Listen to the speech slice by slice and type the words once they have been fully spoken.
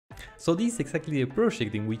So this is exactly the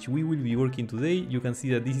project in which we will be working today. You can see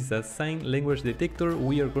that this is a sign language detector.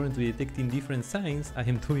 We are currently detecting different signs I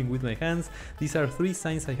am doing with my hands. These are 3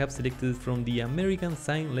 signs I have selected from the American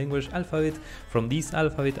Sign Language alphabet. From this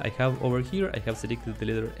alphabet I have over here, I have selected the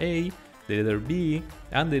letter A, the letter B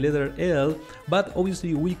and the letter L, but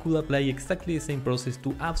obviously we could apply exactly the same process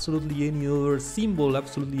to absolutely any other symbol,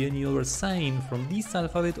 absolutely any other sign from this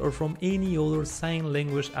alphabet or from any other sign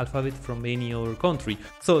language alphabet from any other country.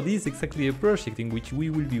 So this is exactly the project in which we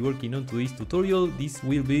will be working on today's tutorial. This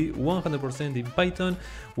will be 100% in Python.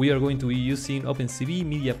 We are going to be using Opencv,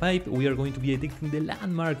 Mediapipe. We are going to be detecting the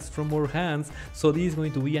landmarks from our hands. So this is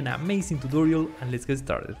going to be an amazing tutorial, and let's get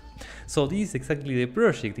started. So this is exactly the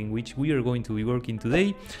project in which we are going to be working today.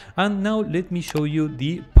 And now let me show you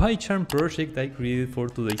the PyCharm project I created for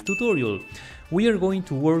today's tutorial. We are going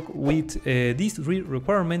to work with these 3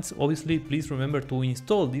 requirements. Obviously, please remember to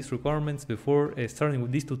install these requirements before starting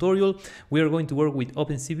with this tutorial. We are going to work with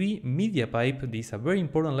Opencv, Mediapipe. This is a very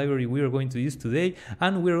important library we are going to use today.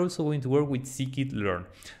 And we are also going to work with Scikit Learn.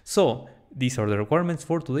 So these are the requirements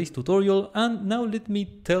for today's tutorial, and now let me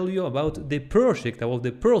tell you about the project, about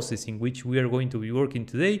the process in which we are going to be working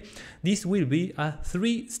today. This will be a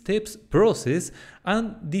 3 steps process,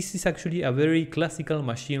 and this is actually a very classical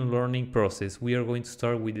machine learning process. We are going to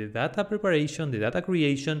start with the data preparation, the data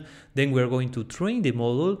creation, then we are going to train the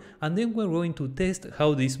model, and then we're going to test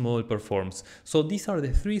how this model performs. So these are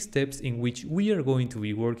the 3 steps in which we are going to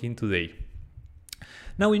be working today.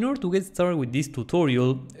 Now, in order to get started with this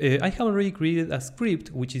tutorial, I have already created a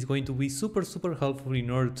script which is going to be super helpful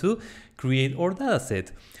in order to create our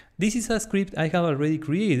dataset. This is a script I have already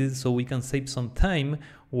created, so we can save some time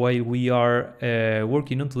while we are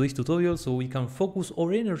working on today's tutorial, so we can focus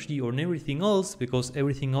our energy on everything else, because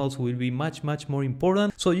everything else will be much more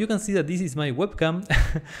important. So you can see that this is my webcam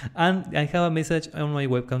and I have a message on my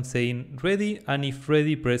webcam saying ready, and if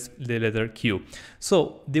ready, press the letter Q.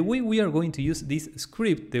 So the way we are going to use this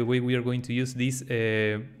script, the way we are going to use this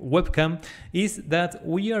webcam, is that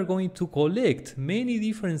we are going to collect many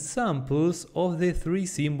different samples of the 3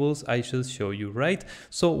 symbols I just showed you, right?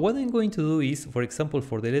 So what I'm going to do is, for example,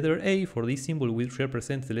 for the letter A, for this symbol which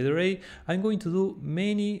represents the letter A, I'm going to do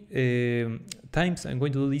many times. I'm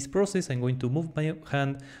going to do this process. I'm going to move my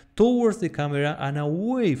hand towards the camera and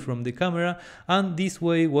away from the camera, and this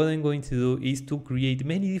way what I'm going to do is to create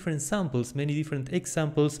many different samples, many different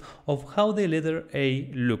examples of how the letter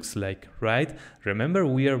A looks like, right? Remember,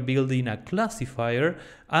 we are building a classifier,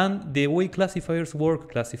 and the way classifiers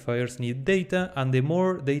work, classifiers need data, and the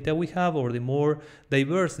more data we have, or the more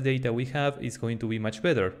diverse data we have, is going to be much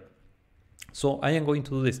better. So I am going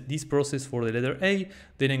to do this process for the letter A,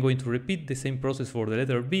 then I'm going to repeat the same process for the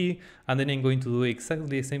letter B, and then I'm going to do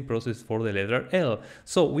exactly the same process for the letter L.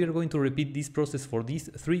 So we are going to repeat this process for these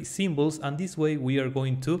 3 symbols, and this way we are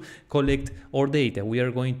going to collect our data. We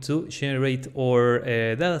are going to generate our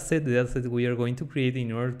dataset, the dataset we are going to create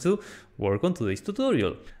in order to work on today's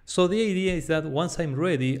tutorial. So the idea is that once I'm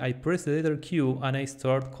ready, I press the letter Q and I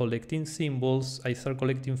start collecting symbols, I start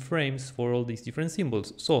collecting frames for all these different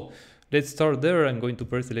symbols. So let's start there. I'm going to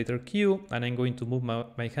press the letter Q and I'm going to move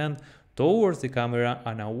my hand towards the camera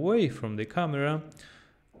and away from the camera,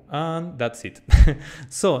 and that's it.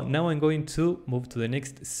 So now I'm going to move to the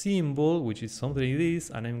next symbol, which is something like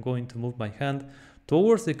this, and I'm going to move my hand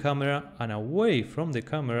towards the camera and away from the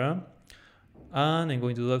camera, and I'm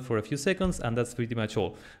going to do that for a few seconds, and that's pretty much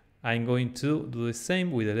all. I'm going to do the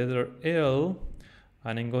same with the letter L,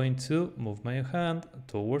 and I'm going to move my hand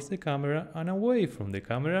towards the camera and away from the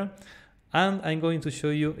camera, and I'm going to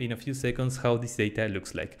show you in a few seconds how this data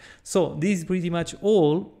looks like. So this is pretty much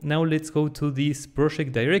all. Now let's go to this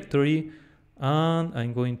project directory, and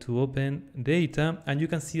I'm going to open data, and you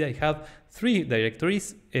can see I have 3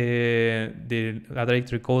 directories, a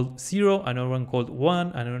directory called 0, another one called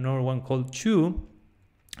 1, and another one called 2.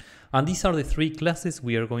 And these are the 3 classes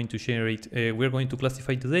we are going to generate, we are going to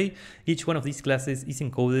classify today. Each one of these classes is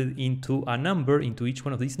encoded into a number, into each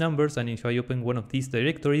one of these numbers. And if I open one of these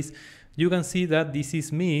directories, you can see that this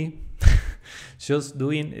is me just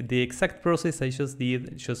doing the exact process I just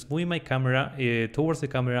did, just moving my camera towards the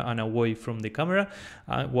camera and away from the camera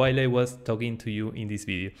while I was talking to you in this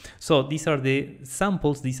video. So these are the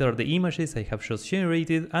samples, these are the images I have just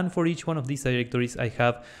generated, and for each one of these directories I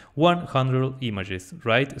have 100 images,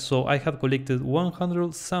 right? So I have collected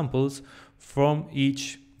 100 samples from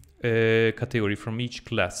each category, from each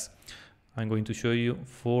class. I'm going to show you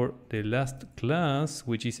for the last class,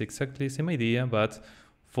 which is exactly the same idea, but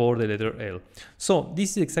for the letter L. So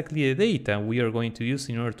this is exactly the data we are going to use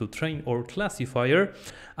in order to train our classifier.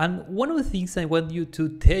 And one of the things I want you to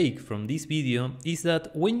take from this video is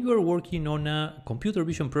that when you are working on a computer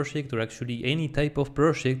vision project, or actually any type of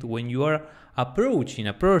project, when you are approaching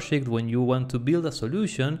a project, when you want to build a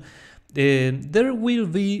solution, there will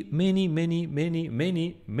be many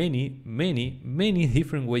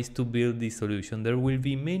different ways to build this solution. There will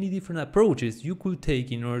be many different approaches you could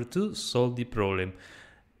take in order to solve the problem.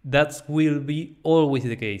 That will be always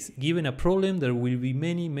the case. Given a problem, there will be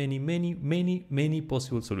many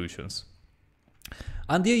possible solutions.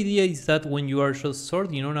 And the idea is that when you are just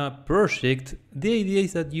sorting on a project, the idea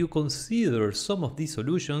is that you consider some of these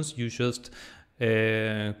solutions, you just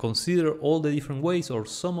consider all the different ways or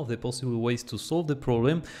some of the possible ways to solve the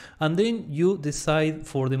problem, and then you decide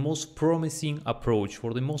for the most promising approach,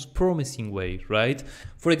 for the most promising way, right?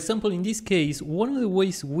 For example, in this case, one of the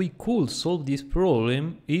ways we could solve this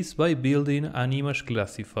problem is by building an image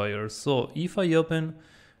classifier. So if I open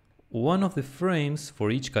one of the frames for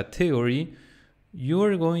each category, you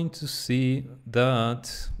are going to see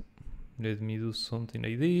that, let me do something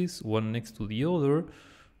like this, one next to the other,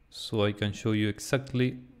 so I can show you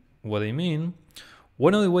exactly what I mean.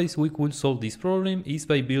 One of the ways we could solve this problem is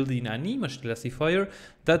by building an image classifier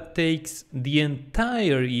that takes the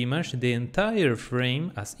entire image, the entire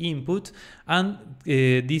frame as input, and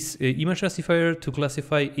this image classifier to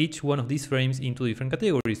classify each one of these frames into different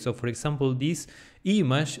categories. So for example, this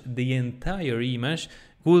image, the entire image,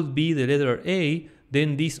 would be the letter A,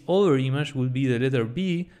 then this other image will be the letter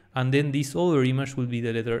B, and then this other image will be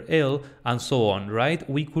the letter L, and so on, right?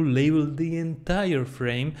 We could label the entire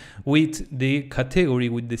frame with the category,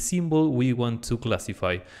 with the symbol we want to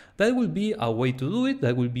classify. That will be a way to do it,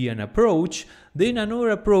 that will be an approach. Then another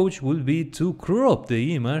approach will be to crop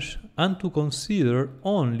the image and to consider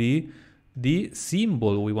only the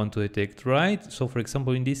symbol we want to detect, right? So for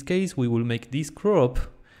example, in this case, we will make this crop.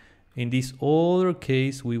 In this other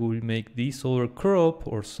case, we will make this other crop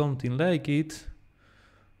or something like it,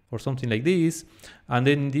 or something like this, and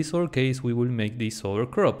then in this other case we will make this other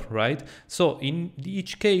crop, right? So in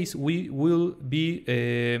each case we will be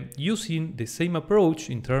using the same approach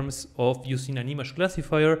in terms of using an image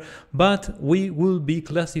classifier, but we will be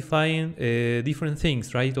classifying different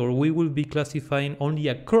things, right? Or we will be classifying only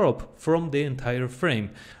a crop from the entire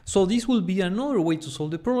frame. So this will be another way to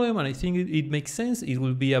solve the problem, and I think it makes sense. It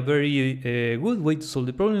will be a very good way to solve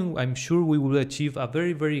the problem. I'm sure we will achieve a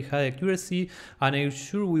very high accuracy, and I'm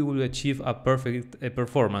sure we will achieve a perfect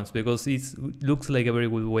performance, because it looks like a very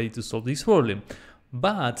good way to solve this problem.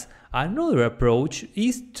 But another approach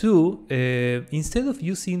is to, instead of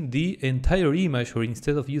using the entire image, or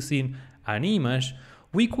instead of using an image,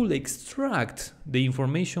 we could extract the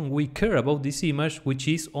information we care about this image, which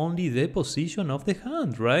is only the position of the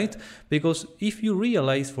hand, right? Because if you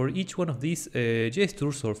realize, for each one of these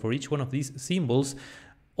gestures, or for each one of these symbols,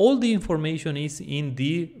 all the information is in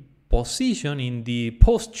the position, in the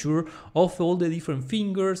posture of all the different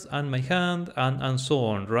fingers and my hand and so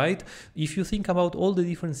on, right? If you think about all the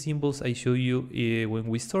different symbols I show you when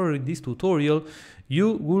we started this tutorial,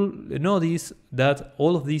 you will notice that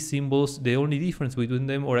all of these symbols, the only difference between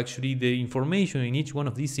them, or actually the information in each one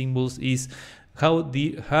of these symbols, is how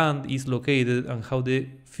the hand is located and how the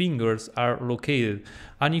fingers are located.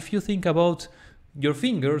 And if you think about your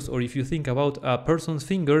fingers, or if you think about a person's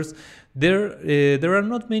fingers, there are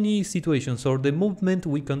not many situations, or the movement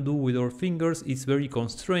we can do with our fingers is very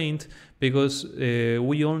constrained, because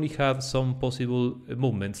we only have some possible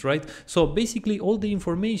movements, right? So basically all the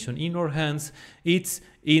information in our hands, it's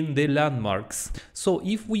in the landmarks. So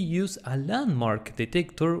if we use a landmark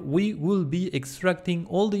detector, we will be extracting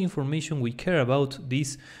all the information we care about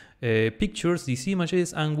these pictures, these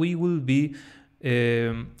images, and we will be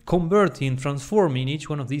transforming each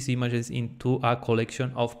one of these images into a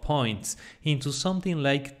collection of points, into something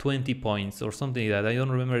like 20 points or something like that. I don't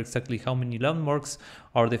remember exactly how many landmarks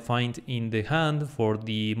are defined in the hand for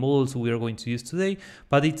the models we are going to use today,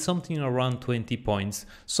 but it's something around 20 points.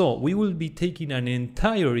 So we will be taking an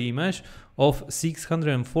entire image of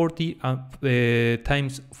 640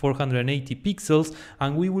 times 480 pixels,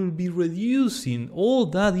 and we will be reducing all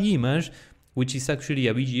that image, which is actually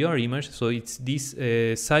a VGR image, so it's this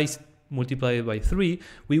size multiplied by 3.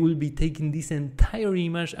 We will be taking this entire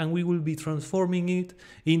image and we will be transforming it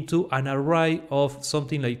into an array of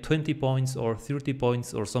something like 20 points or 30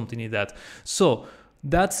 points or something like that. So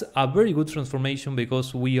That's a very good transformation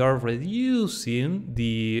because we are reducing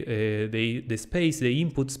the space, the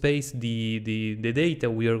input space, the data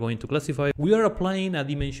we are going to classify. We are applying a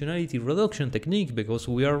dimensionality reduction technique because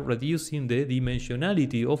we are reducing the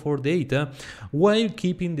dimensionality of our data while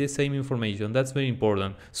keeping the same information. That's very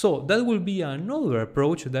important. So that will be another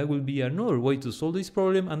approach, that will be another way to solve this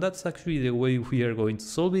problem, and that's actually the way we are going to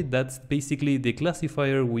solve it. That's basically the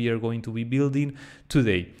classifier we are going to be building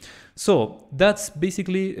today. So that's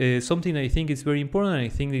basically something I think is very important. I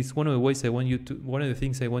think it's one of the ways one of the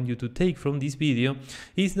things I want you to take from this video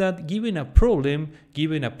is that given a problem,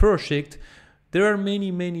 given a project, there are many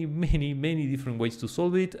different ways to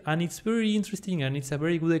solve it, and it's very interesting and it's a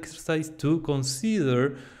very good exercise to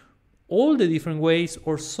consider all the different ways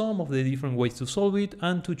or some of the different ways to solve it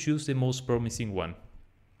and to choose the most promising one.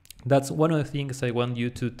 That's one of the things I want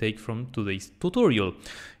you to take from today's tutorial.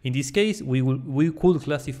 In this case, we could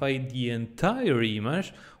classify the entire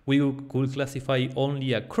image, we could classify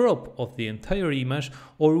only a crop of the entire image,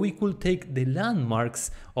 or we could take the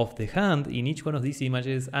landmarks of the hand in each one of these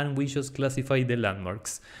images and we just classify the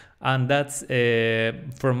landmarks. And that's,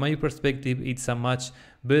 from my perspective, it's a much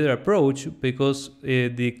better approach because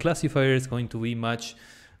the classifier is going to be much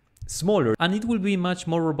smaller and it will be much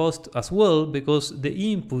more robust as well because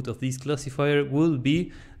the input of this classifier will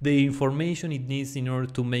be the information it needs in order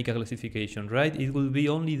to make a classification, right? It will be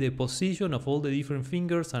only the position of all the different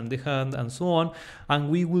fingers and the hand and so on, and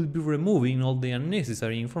we will be removing all the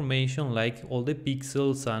unnecessary information like all the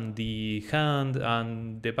pixels and the hand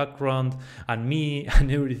and the background and me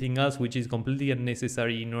and everything else which is completely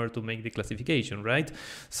unnecessary in order to make the classification, right?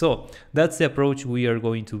 So that's the approach we are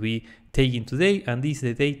going to be taking today, and this is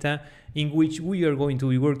the data in which we are going to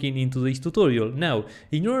be working in today's tutorial. Now,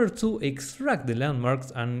 in order to extract the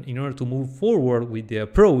landmarks and in order to move forward with the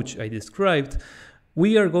approach I described,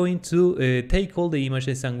 we are going to take all the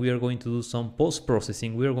images and we are going to do some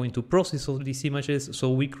post-processing. We are going to process all these images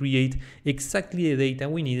so we create exactly the data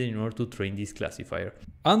we need in order to train this classifier.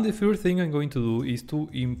 And the first thing I'm going to do is to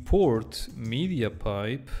import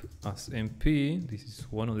Mediapipe as MP. This is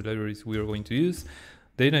one of the libraries we are going to use.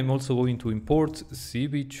 Then I'm also going to import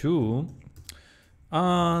CV2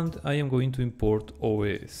 and I am going to import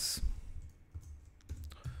OS.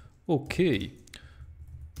 Okay.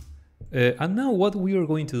 And now what we are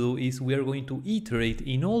going to do is we are going to iterate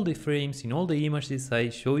in all the frames, in all the images I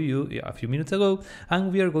showed you a few minutes ago,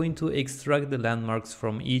 and we are going to extract the landmarks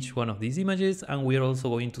from each one of these images, and we are also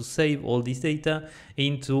going to save all this data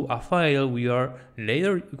into a file we are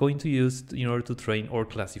later going to use in order to train our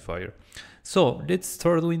classifier. So let's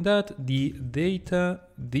start doing that. The data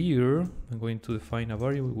dir, I'm going to define a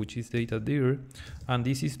variable which is data dir, and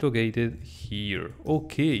this is located here.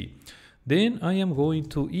 Okay. Then I am going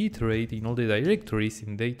to iterate in all the directories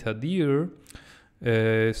in data dir.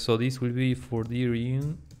 So this will be for dir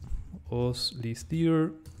in os list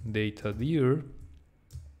dir, data dir.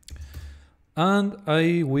 And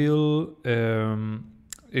I will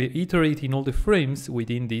iterate in all the frames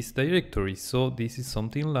within this directory. So this is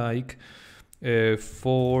something like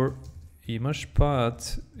for image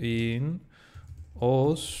path in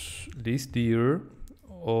os list dir,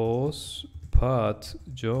 os path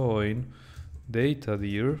join data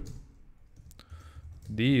dir,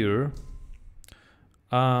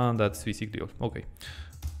 and that's basically all. Okay,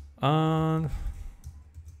 and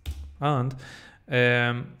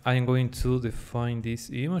I am going to define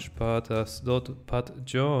this image path as dot path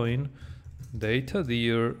join data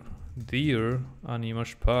dir and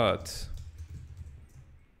image path.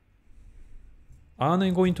 And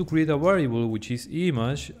I'm going to create a variable which is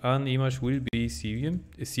image, and image will be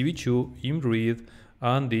CV2 imread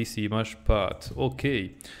and this image path.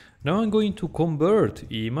 Okay, now I'm going to convert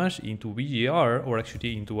image into BGR, or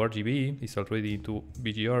actually into RGB. It's already into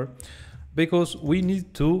BGR because we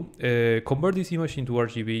need to convert this image into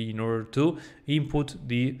RGB in order to input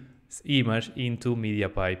the image into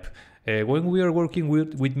Mediapipe. When we are working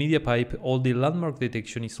with Mediapipe, all the landmark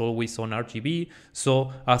detection is always on RGB.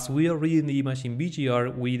 So as we are reading the image in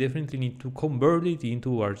BGR, we definitely need to convert it into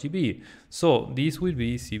RGB. So this will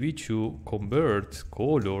be CV2 convert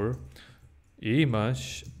color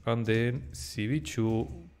image and then CV2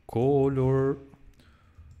 color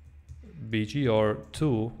BGR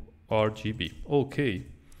to RGB. Okay,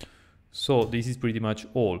 so this is pretty much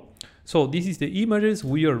all. So this is the images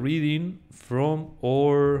we are reading from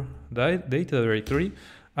our data directory,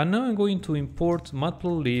 and now I'm going to import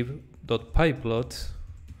matplotlib.pyplot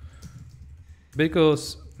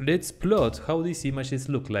because let's plot how these images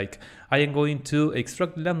look like. I am going to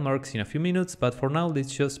extract landmarks in a few minutes, but for now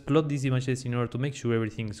let's just plot these images in order to make sure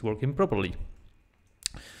everything is working properly.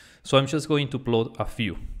 So I'm just going to plot a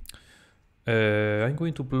few. I'm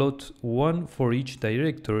going to plot one for each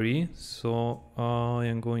directory. So I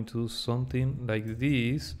am going to do something like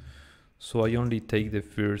this. So I only take the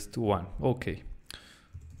first one. Okay.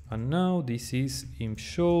 And now this is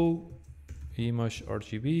imshow image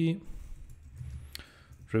RGB.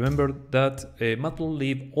 Remember that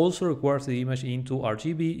Matplotlib also requires the image into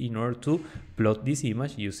RGB in order to plot this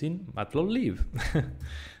image using Matplotlib.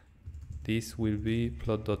 This will be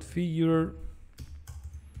plot.figure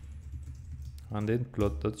and then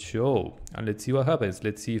plot.show. And let's see what happens.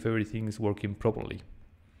 Let's see if everything is working properly.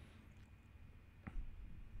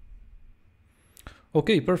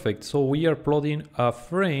 Okay, perfect. So we are plotting a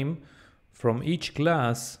frame from each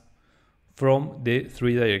class from the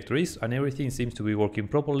three directories, and everything seems to be working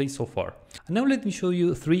properly so far. And now let me show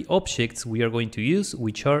you three objects we are going to use,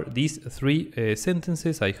 which are these three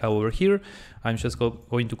sentences I have over here. I'm just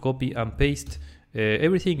going to copy and paste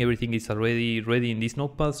everything. Everything is already ready in this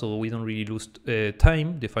notepad, so we don't really lose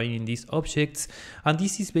time defining these objects. And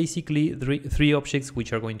this is basically three objects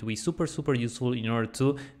which are going to be super useful in order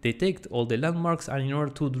to detect all the landmarks and in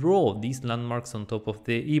order to draw these landmarks on top of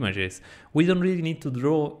the images. We don't really need to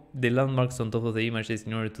draw the landmarks on top of the images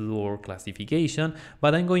in order to do our classification,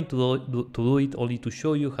 but I'm going to do it only to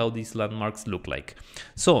show you how these landmarks look like.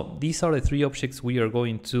 So these are the three objects we are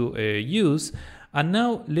going to use. And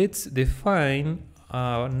now let's define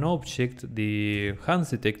an object, the hands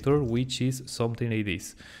detector, which is something like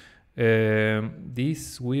this.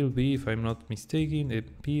 This will be, if I'm not mistaken, a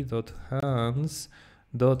p.hands,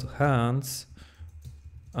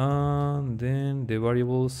 and then the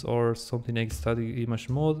variables are something like static image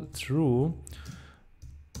mode, true,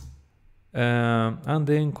 and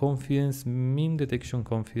then confidence, mean detection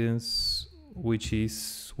confidence, which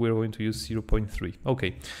is, we're going to use 0.3.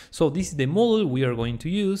 Okay, so this is the model we are going to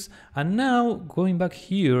use. And now going back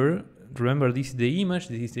here, remember this is the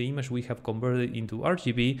image we have converted into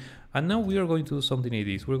RGB. And now we are going to do something like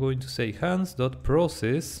this. We're going to say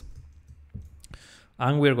hands.process,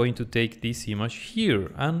 and we're going to take this image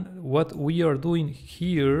here. And what we are doing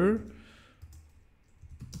here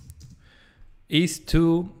is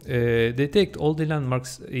to detect all the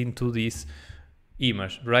landmarks into this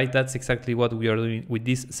image, right? That's exactly what we are doing with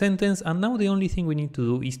this sentence. And now the only thing we need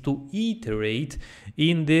to do is to iterate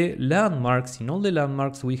in the landmarks, in all the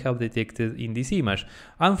landmarks we have detected in this image.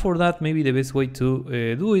 And for that, maybe the best way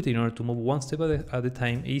to do it in order to move one step at a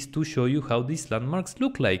time is to show you how these landmarks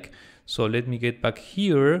look like. So let me get back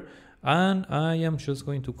here, and I am just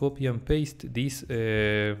going to copy and paste this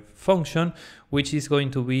function, which is going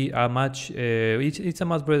to be a much it's a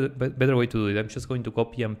much better way to do it. I'm just going to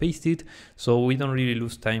copy and paste it so we don't really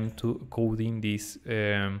lose time to coding this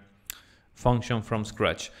function from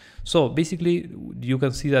scratch. So basically you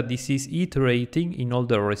can see that this is iterating in all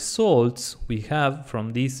the results we have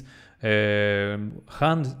from this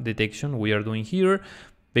hand detection we are doing here.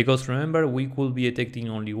 Because remember, we could be detecting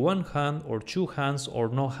only one hand or two hands or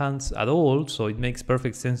no hands at all. So it makes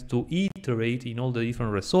perfect sense to iterate in all the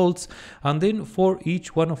different results. And then for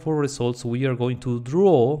each one of our results, we are going to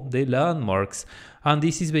draw the landmarks. And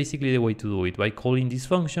this is basically the way to do it, by calling these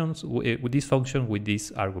functions with this function with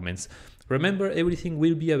these arguments. Remember, everything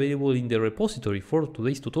will be available in the repository for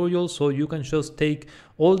today's tutorial, so you can just take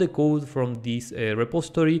all the code from this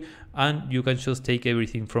repository and you can just take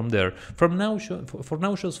everything from there. For now,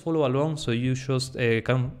 just follow along, so you just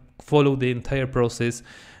can follow the entire process,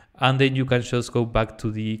 and then you can just go back to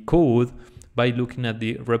the code by looking at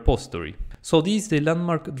the repository. So this is the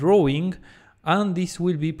landmark drawing, and this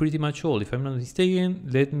will be pretty much all. If I'm not mistaken,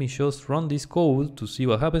 let me just run this code to see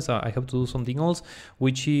what happens. I have to do something else,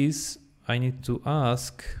 which is I need to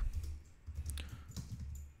ask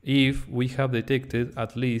if we have detected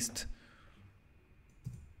at least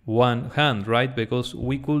one hand, right? Because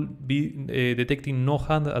we could be detecting no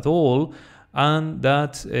hand at all, and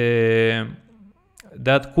that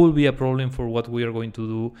could be a problem for what we are going to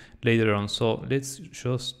do later on. So let's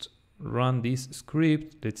just run this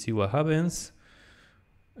script. Let's see what happens.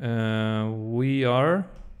 We are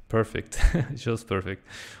perfect, just perfect.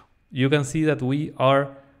 You can see that we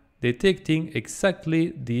are detecting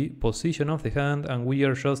exactly the position of the hand, and we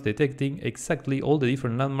are just detecting exactly all the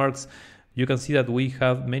different landmarks. You can see that we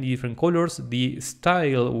have many different colors. The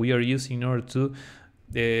style we are using in order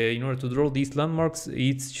to draw these landmarks,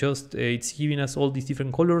 it's giving us all these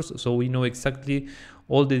different colors, so we know exactly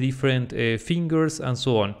all the different fingers and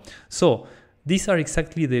so on. So these are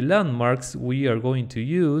exactly the landmarks we are going to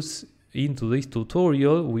use in today's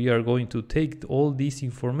tutorial. We are going to take all this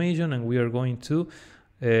information and we are going to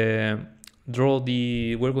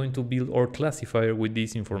we're going to build our classifier with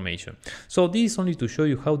this information. So this is only to show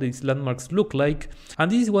you how these landmarks look like,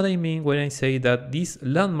 and this is what I mean when I say that these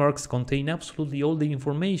landmarks contain absolutely all the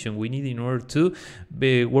information we need in order to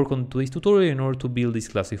work on today's tutorial, in order to build this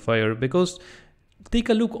classifier. Because take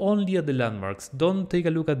a look only at the landmarks, don't take a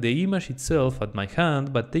look at the image itself at my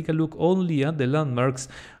hand, but take a look only at the landmarks,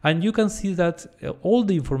 and you can see that all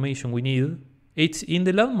the information we need, it's in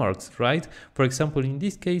the landmarks, right? For example, in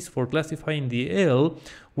this case, for classifying the L,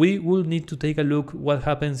 we will need to take a look what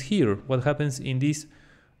happens here, what happens in this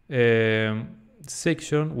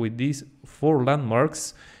section with these 4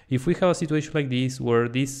 landmarks. If we have a situation like this where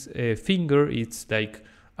this finger is like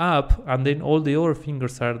up and then all the other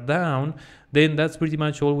fingers are down, then that's pretty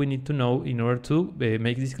much all we need to know in order to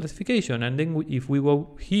make this classification. And then if we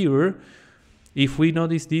go here, if we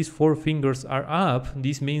notice these 4 fingers are up,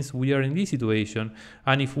 this means we are in this situation.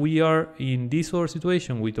 And if we are in this other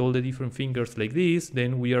situation with all the different fingers like this,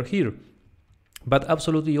 then we are here. But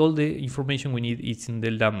absolutely all the information we need is in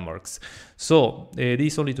the landmarks. So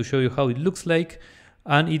this is only to show you how it looks like,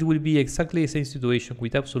 and it will be exactly the same situation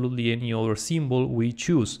with absolutely any other symbol we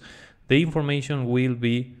choose. The information will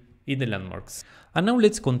be in the landmarks. And now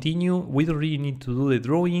let's continue. We don't really need to do the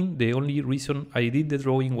drawing. The only reason I did the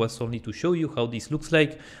drawing was only to show you how this looks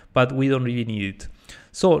like, but we don't really need it.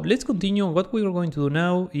 So let's continue. What we are going to do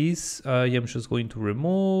now is I am just going to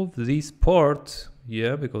remove this part,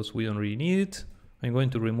 because we don't really need it. I'm going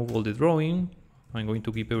to remove all the drawing. I'm going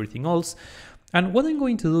to keep everything else. And what I'm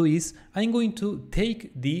going to do is I'm going to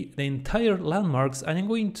take the entire landmarks and I'm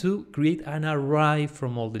going to create an array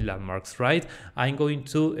from all the landmarks, right? I'm going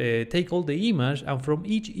to take all the image, and from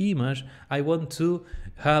each image I want to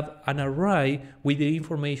have an array with the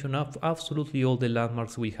information of absolutely all the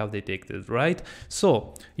landmarks we have detected, right?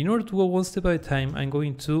 So in order to go one step at a time, I'm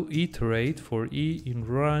going to iterate for e in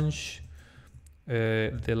range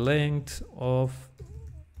the length of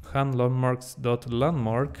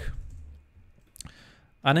handLandmarks.landmark.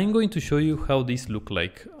 And I'm going to show you how this looks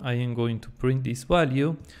like. I am going to print this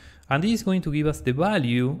value, and this is going to give us the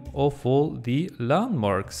value of all the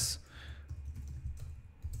landmarks.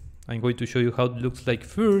 I'm going to show you how it looks like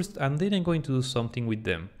first, and then I'm going to do something with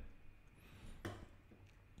them.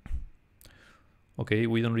 Okay,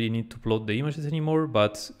 we don't really need to plot the images anymore,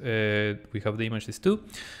 but we have the images too.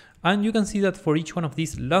 And you can see that for each one of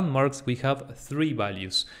these landmarks, we have 3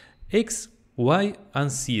 values, X, Y,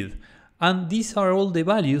 and Z. And these are all the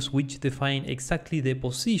values which define exactly the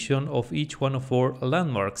position of each one of our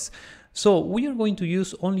landmarks. So we are going to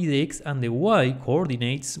use only the X and the Y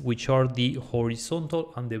coordinates, which are the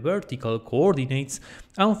horizontal and the vertical coordinates.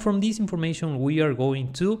 And from this information, we are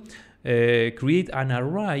going to create an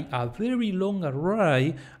array, a very long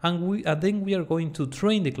array, and then we are going to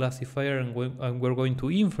train the classifier, and we're going to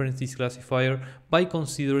inference this classifier by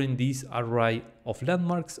considering this array of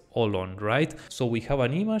landmarks all on, right? So we have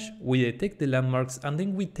an image, we detect the landmarks, and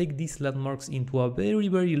then we take these landmarks into a very,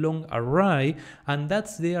 very long array, and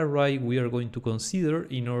that's the array we are going to consider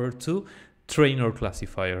in order to train our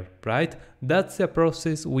classifier, right? That's the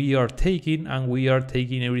process we are taking, and we are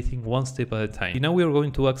taking everything one step at a time. Now we are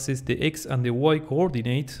going to access the X and the Y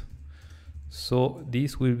coordinate. So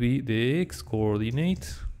this will be the X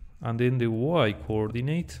coordinate, and then the Y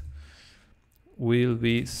coordinate will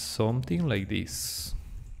be something like this,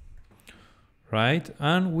 right?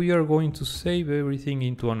 And we are going to save everything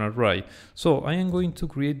into an array. So I am going to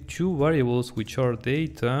create 2 variables, which are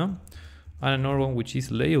data, and another one which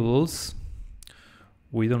is labels.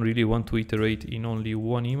 We don't really want to iterate in only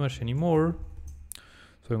one image anymore,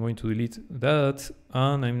 so I'm going to delete that,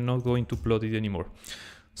 and I'm not going to plot it anymore.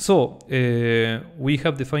 So we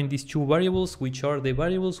have defined these 2 variables, which are the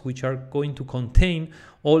variables which are going to contain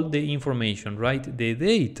all the information, right? The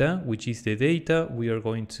data, which is the data we are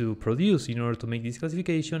going to produce in order to make this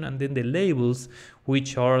classification, and then the labels,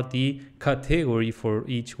 which are the category for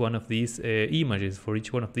each one of these images, for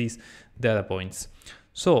each one of these data points.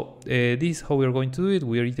 So this is how we are going to do it.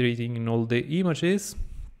 We are iterating in all the images.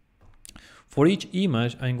 For each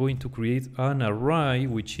image, I'm going to create an array,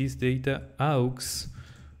 which is data aux,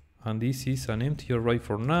 and this is an empty array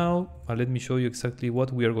for now. And let me show you exactly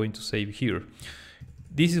what we are going to save here.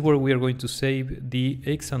 This is where we are going to save the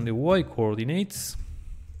X and the Y coordinates.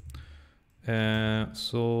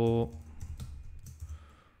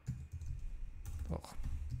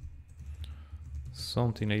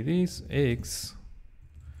 Something like this, X,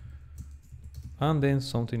 and then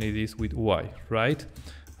something like this with Y, right?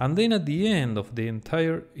 And then at the end of the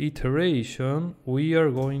entire iteration, we are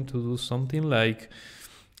going to do something like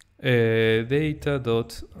data.append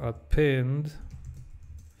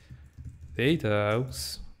data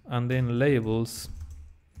aux, and then labels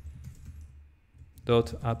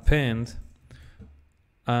dot append,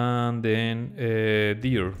 and then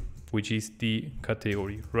dir, which is the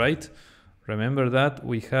category, right? Remember that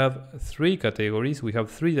we have three categories, we have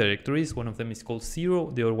three directories. One of them is called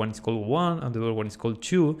 0, the other one is called 1, and the other one is called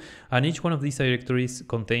 2. And each one of these directories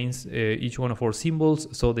contains each one of our symbols,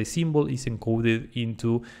 so the symbol is encoded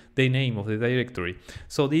into the name of the directory.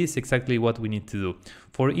 So this is exactly what we need to do.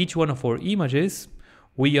 For each one of our images,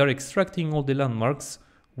 we are extracting all the landmarks.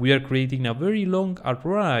 We are creating a very long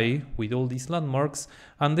array with all these landmarks,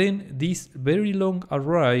 and then this very long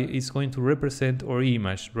array is going to represent our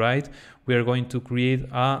image, right? We are going to create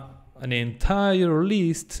an entire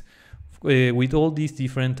list with all these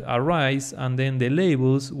different arrays, and then the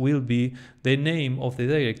labels will be the name of the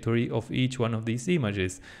directory of each one of these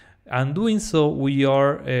images. And doing so, we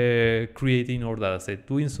are creating our dataset.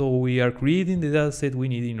 Doing so, we are creating the dataset we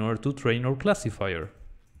need in order to train our classifier.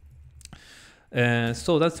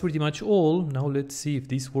 So that's pretty much all. Now let's see if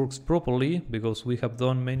this works properly, because we have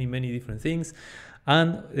done many different things,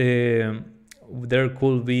 and there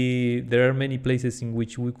are many places in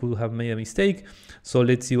which we could have made a mistake. So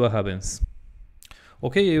let's see what happens.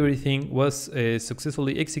 Okay, everything was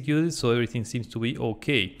successfully executed, so everything seems to be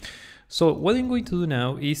okay. So what I'm going to do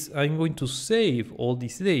now is I'm going to save all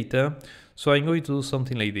this data. So I'm going to do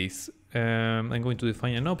something like this. I'm going to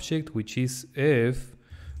define an object which is f,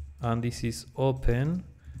 and this is open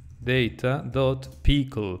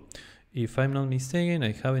data.pickle. If I'm not mistaken,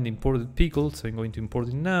 I haven't imported pickle, so I'm going to import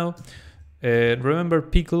it now. Remember,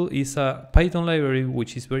 pickle is a Python library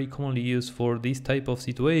which is very commonly used for these type of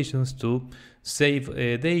situations, to save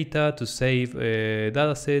data, to save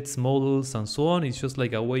datasets, models, and so on. It's just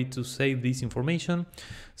like a way to save this information.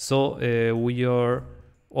 So we are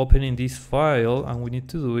opening this file, and we need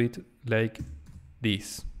to do it like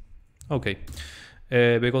this. Okay.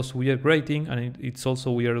 Because we are writing, and it's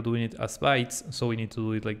also we are doing it as bytes, so we need to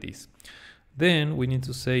do it like this. Then we need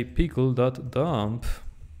to say pickle.dump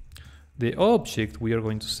the object we are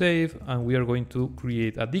going to save, and we are going to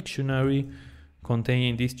create a dictionary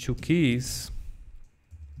containing these two keys.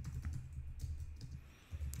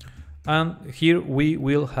 And here we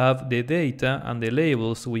will have the data and the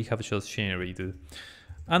labels we have just generated.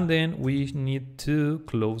 And then we need to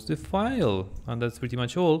close the file, and that's pretty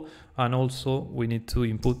much all. And also we need to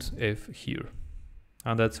input f here,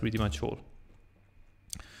 and that's pretty much all.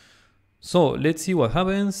 So let's see what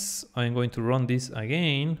happens. I'm going to run this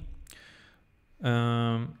again,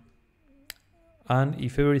 and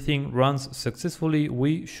if everything runs successfully,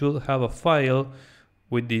 we should have a file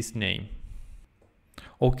with this name.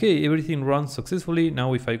 Okay, everything runs successfully.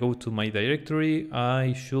 Now if I go to my directory,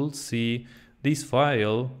 I should see this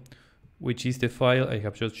file, which is the file I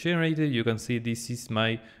have just generated. You can see this is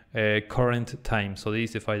my current time. So this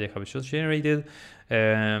is the file I have just generated.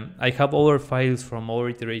 I have other files from other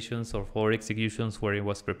iterations or for executions where I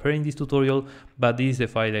was preparing this tutorial, but this is the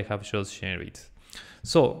file I have just generated.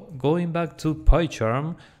 So going back to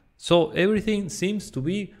PyCharm, so everything seems to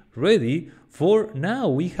be ready for now.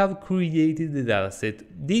 We have created the dataset.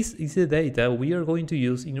 This is the data we are going to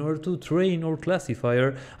use in order to train our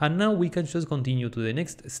classifier, and now we can just continue to the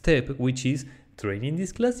next step, which is training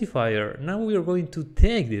this classifier. Now we are going to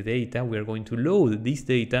take the data, we are going to load this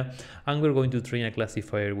data, and we're going to train a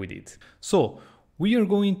classifier with it. So we are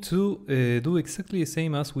going to do exactly the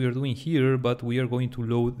same as we are doing here, but we are going to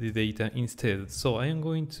load the data instead. So I am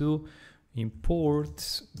going to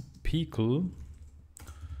import pickle.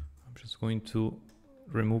 Going to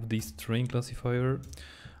remove this train classifier,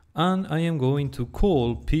 and I am going to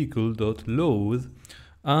call pickle.load,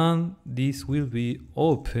 and this will be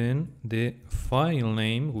open the file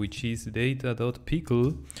name, which is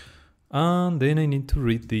data.pickle, and then I need to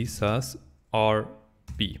read this as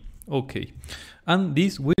RB. Okay, and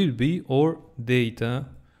this will be our data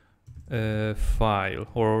file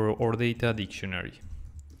or data dictionary.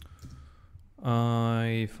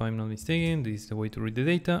 If I'm not mistaken, this is the way to read the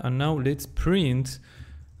data. And now let's print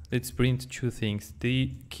two things: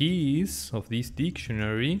 the keys of this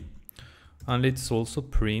dictionary, and let's also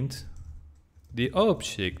print the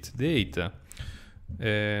object data.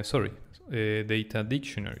 Data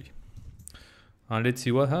dictionary. And let's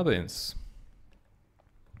see what happens.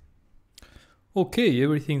 Okay,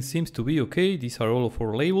 everything seems to be okay. These are all of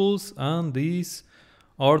our labels, and these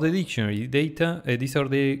are the dictionary data. These are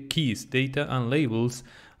the keys, data and labels,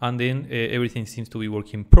 and then everything seems to be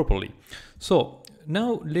working properly. So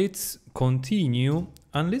now let's continue,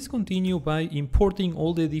 and let's continue by importing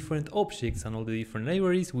all the different objects and all the different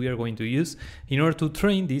libraries we are going to use in order to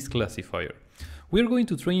train this classifier. We are going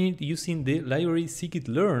to train it using the library Scikit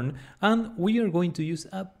Learn, and we are going to use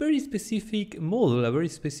a very specific model, a very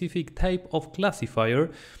specific type of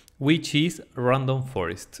classifier, which is random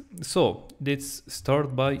forest. So let's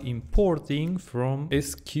start by importing from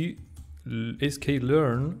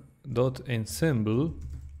sklearn.ensemble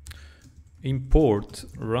import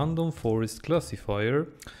random forest classifier,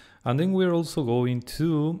 and then we're also going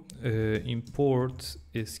to import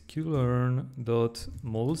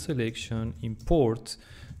sklearn.model selection import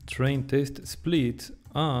train test split,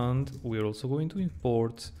 and we're also going to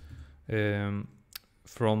import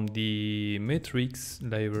from the metrics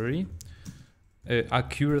library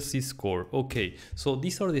accuracy score. Okay, so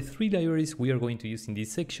these are the three libraries we are going to use in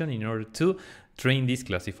this section in order to train this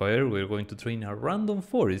classifier. We're going to train a random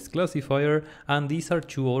forest classifier, and these are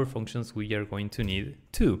two other functions we are going to need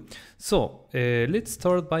too. So let's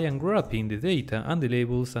start by unwrapping the data and the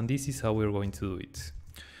labels, and this is how we're going to do it.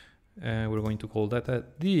 We're going to call data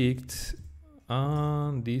dict,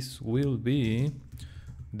 and this will be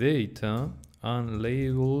data and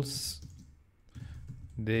labels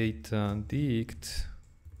data dict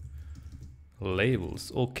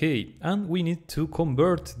labels. Okay, and we need to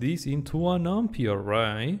convert this into an numpy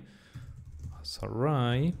array. As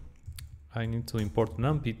array, I need to import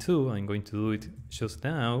numpy too. I'm going to do it just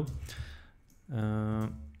now.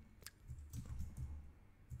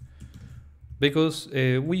 Because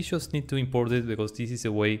we just need to import it because this is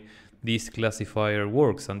the way this classifier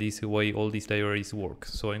works, and this is the way all these libraries work.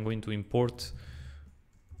 So I'm going to import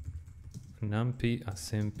numpy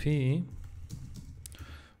as np.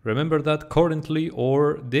 Remember that currently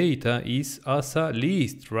our data is as a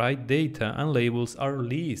list, right? Data and labels are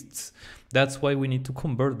lists. That's why we need to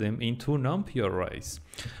convert them into numpy arrays.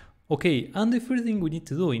 Okay, and the first thing we need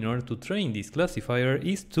to do in order to train this classifier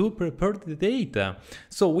is to prepare the data.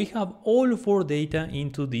 So we have all of our data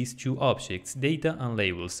into these two objects, data and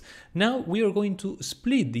labels. Now we are going to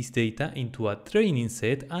split this data into a training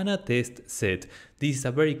set and a test set. This is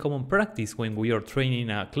a very common practice when we are training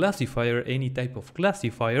a classifier, any type of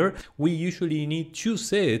classifier. We usually need two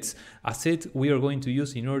sets, a set we are going to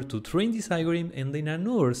use in order to train this algorithm, and then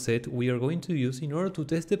another set we are going to use in order to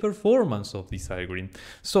test the performance of this algorithm.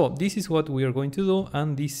 So this is what we are going to do,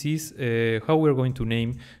 and this is how we're going to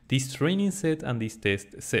name this training set and this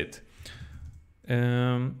test set.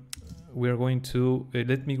 We are going to,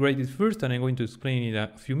 let me write it first, and I'm going to explain it in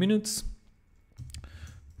a few minutes.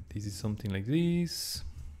 This is something like this.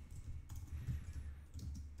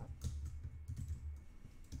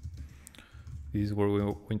 This is where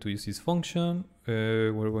we're going to use this function.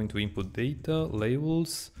 We're going to input data,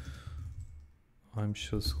 labels. I'm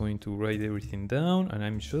just going to write everything down, and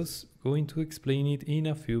I'm just going to explain it in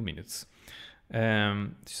a few minutes.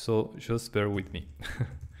 So just bear with me.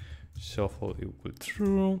 Shuffle equal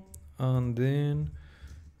true, and then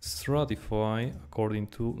stratify according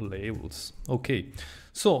to labels. Okay,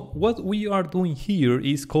 so what we are doing here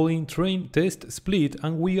is calling train test split,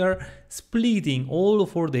 and we are splitting all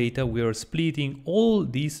of our data. We are splitting all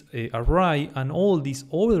this array and all this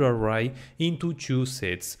other array into two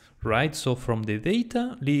sets, right? So from the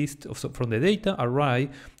data list, from the data array,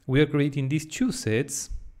 we are creating these two sets.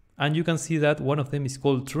 And you can see that one of them is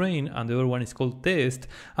called train and the other one is called test.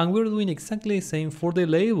 And we're doing exactly the same for the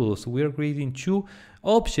labels. We are creating two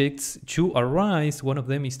objects, two arrays. One of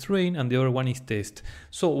them is train and the other one is test.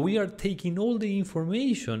 So we are taking all the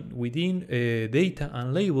information within data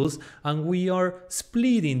and labels, and we are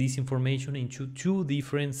splitting this information into two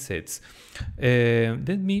different sets.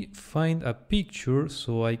 Let me find a picture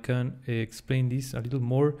so I can explain this a little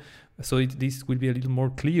more. So this will be a little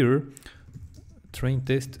more clear. Train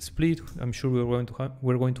test split. I'm sure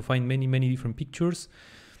we're going to find many different pictures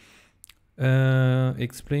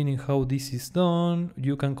explaining how this is done.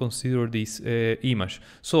 You can consider this image.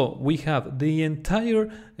 So we have the entire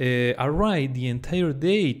array, the entire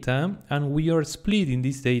data, and we are splitting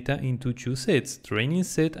this data into two sets, training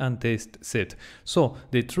set and test set. So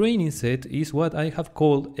the training set is what I have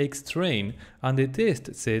called xtrain, and the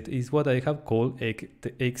test set is what I have called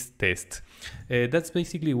xtest. That's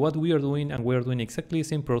basically what we are doing, and we are doing exactly the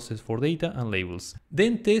same process for data and labels.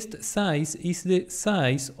 Then test size is the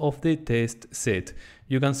size of the test set.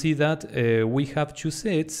 You can see that we have two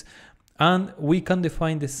sets, and we can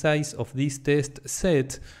define the size of this test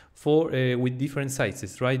set for with different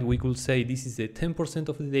sizes, right? We could say this is the 10%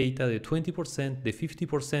 of the data, the 20%, the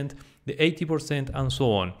 50%, the 80%, and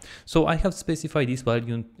so on. So I have specified this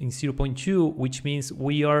value in 0.2, which means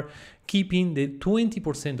we are keeping the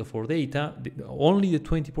 20% of our data, only the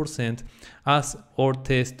 20%, as our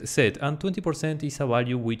test set. And 20% is a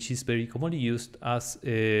value which is very commonly used as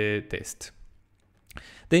a test.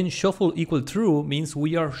 Then shuffle equal true means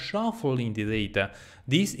we are shuffling the data.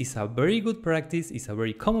 This is a very good practice, it's a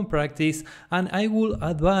very common practice, and I will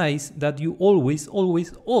advise that you always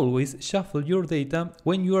shuffle your data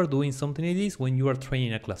when you are doing something like this, when you are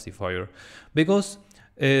training a classifier. Because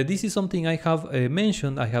this is something I have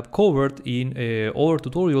mentioned, I have covered in other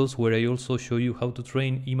tutorials where I also show you how to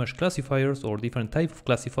train image classifiers or different type of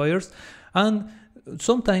classifiers. And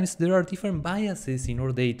sometimes there are different biases in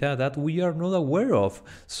our data that we are not aware of.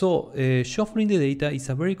 So shuffling the data is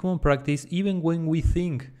a very common practice even when we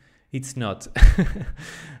think it's not.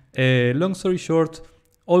 Long story short,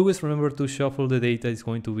 always remember to shuffle the data, is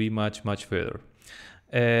going to be much better.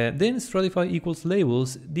 Then stratify equals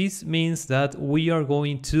labels. This means that we are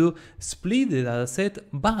going to split the dataset,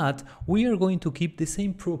 but we are going to keep the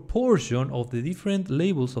same proportion of the different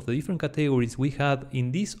labels of the different categories we had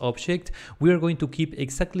in this object. We are going to keep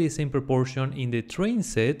exactly the same proportion in the train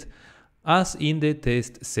set as in the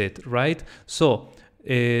test set, right? So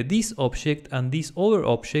this object and this other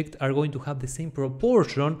object are going to have the same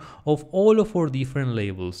proportion of all of our different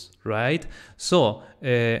labels, right? So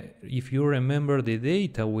if you remember the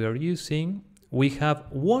data we are using, we have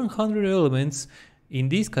 100 elements in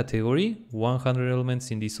this category, 100 elements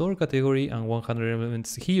in this other category, and 100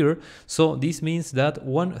 elements here. So this means that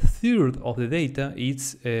 1/3 of the data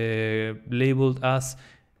is labeled as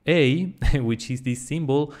A, which is this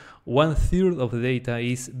symbol, 1/3 of the data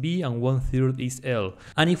is B, and 1/3 is L.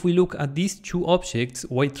 And if we look at these two objects,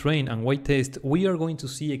 white train and white test, we are going to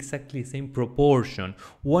see exactly the same proportion.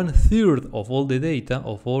 1/3 of all the data,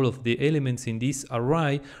 of all of the elements in this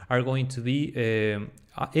array, are going to be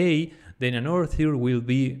A, then another third will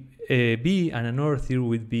be B, and another third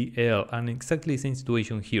will be L, and exactly the same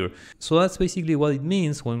situation here. So that's basically what it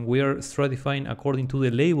means when we are stratifying according to the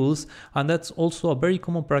labels, and that's also a very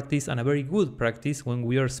common practice and a very good practice when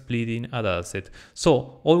we are splitting a dataset.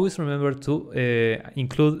 So always remember to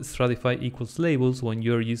include stratify equals labels when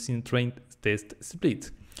you're using train test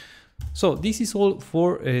split. So this is all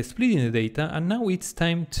for splitting the data, and now it's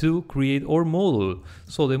time to create our model.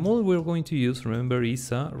 So the model we're going to use, remember,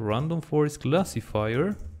 is a random forest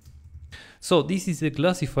classifier. So this is the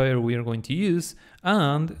classifier we are going to use,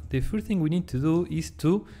 and the first thing we need to do is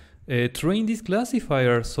to train this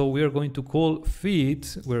classifier. So we are going to call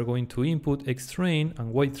fit, we're going to input xtrain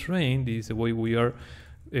and ytrain. This is the way we are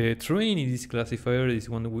training this classifier, this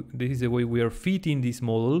is the way we are fitting this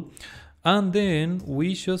model. And then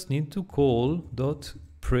we just need to call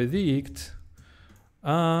 .predict,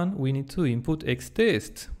 and we need to input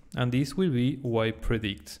xtest, and this will be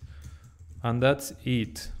ypredict, and that's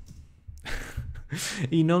it.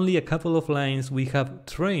 In only a couple of lines we have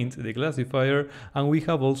trained the classifier, and we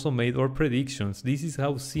have also made our predictions. This is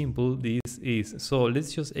how simple this is. So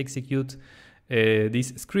let's just execute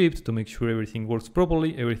this script to make sure everything works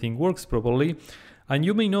properly. Everything works properly, and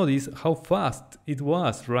you may notice how fast it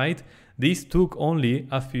was, right? This took only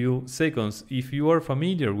a few seconds. If you are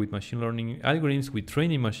familiar with machine learning algorithms, with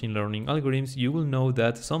training machine learning algorithms, you will know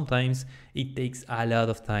that sometimes it takes a lot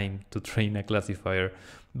of time to train a classifier.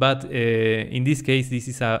 But in this case, this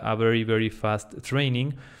is a very fast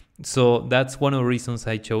training. So that's one of the reasons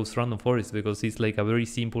I chose random forest, because it's like a very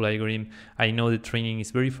simple algorithm. I know the training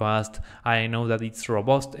is very fast. I know that it's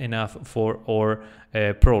robust enough for our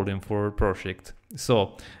problem, for our project.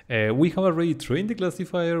 So we have already trained the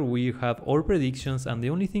classifier, we have our predictions, and the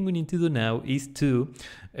only thing we need to do now is to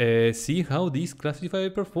see how this classifier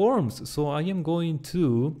performs. So I am going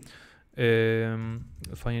to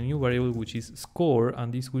find a new variable which is score,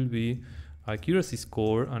 and this will be accuracy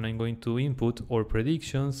score, and I'm going to input our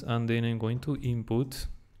predictions, and then I'm going to input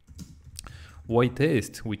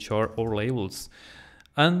ytest, which are our labels.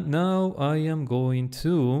 And now I am going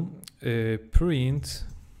to print,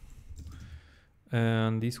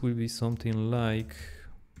 and this will be something like,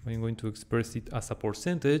 I'm going to express it as a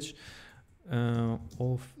percentage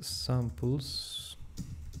of samples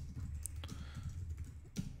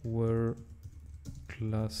were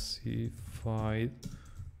classified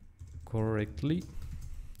correctly,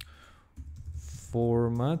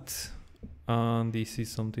 format, and this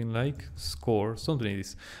is something like score, something like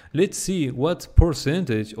this. Let's see what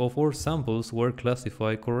percentage of our samples were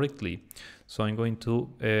classified correctly. So I'm going to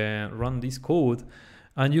run this code,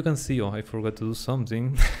 and you can see, oh, I forgot to do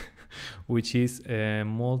something, which is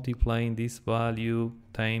multiplying this value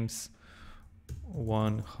times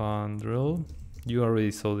 100. You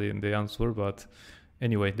already saw the answer, but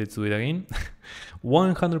anyway, let's do it again.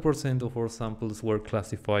 100% of our samples were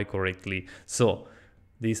classified correctly. So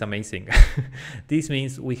This is amazing. This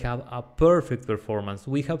means we have a perfect performance.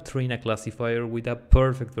 We have trained a classifier with a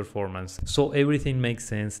perfect performance. So everything makes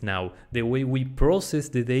sense now. The way we process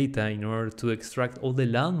the data in order to extract all the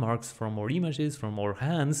landmarks from our images, from our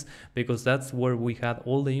hands, because that's where we had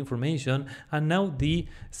all the information. And now the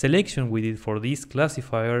selection we did for this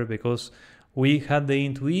classifier, because we had the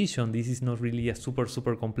intuition this is not really a super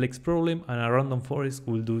complex problem and a random forest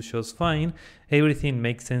will do just fine. Everything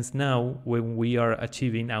makes sense now when we are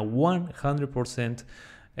achieving a 100%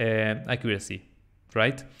 accuracy,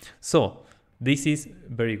 right? So this is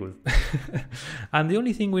very good. And the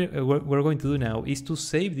only thing we're going to do now is to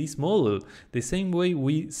save this model. The same way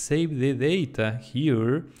we save the data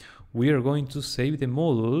here, we are going to save the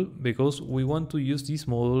model because we want to use this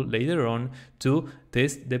model later on to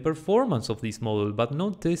test the performance of this model, but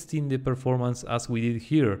not testing the performance as we did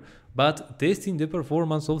here, but testing the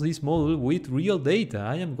performance of this model with real data.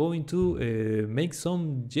 I am going to make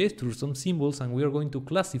some gestures, some symbols, and we are going to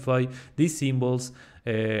classify these symbols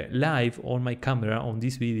live on my camera on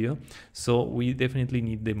this video. So we definitely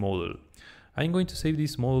need the model. I'm going to save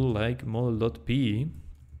this model like model.p,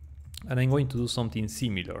 and I'm going to do something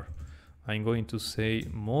similar. I'm going to say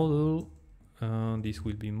model, this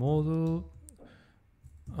will be model,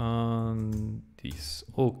 and this.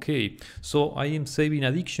 Okay, so I am saving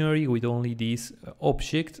a dictionary with only this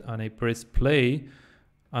object, and I press play,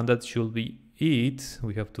 and that should be it.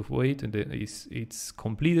 We have to wait, and it's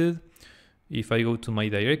completed. If I go to my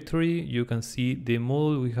directory, you can see the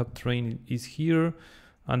model we have trained is here,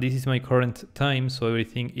 and this is my current time, so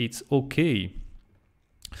everything is okay.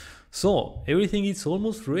 So everything is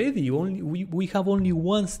almost ready. We have only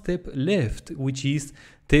one step left, which is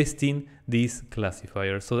testing this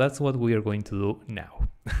classifier. So that's what we are going to do now.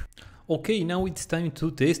 Okay, now it's time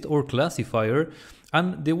to test our classifier.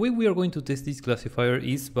 And the way we are going to test this classifier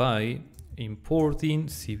is by importing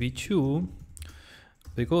CV2,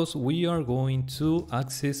 because we are going to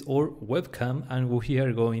access our webcam and we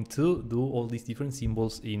are going to do all these different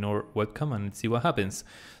symbols in our webcam and see what happens.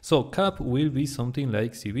 So cap will be something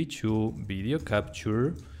like CV2 video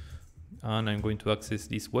capture, and I'm going to access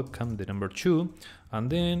this webcam, the number 2, and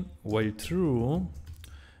then while true,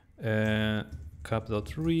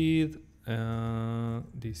 cap.read,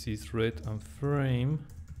 this is read and frame.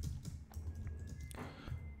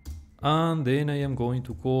 And then I am going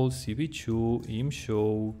to call CV2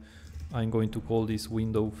 imshow. I'm going to call this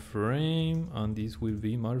window frame, and this will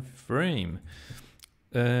be my frame.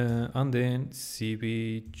 And then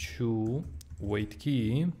CV2 wait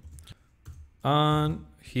key. And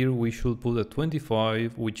here we should put a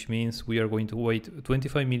 25, which means we are going to wait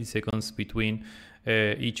 25 milliseconds between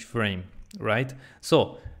each frame, right?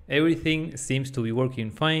 So everything seems to be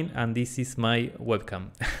working fine, and this is my webcam.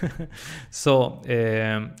 So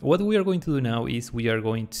what we are going to do now is we are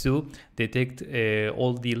going to detect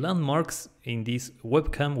all the landmarks in this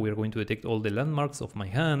webcam. We are going to detect all the landmarks of my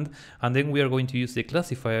hand, and then we are going to use the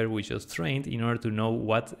classifier we just trained in order to know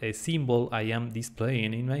what symbol I am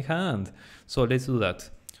displaying in my hand. So let's do that.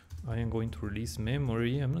 I am going to release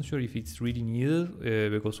memory. I'm not sure if it's really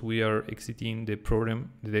needed because we are exiting the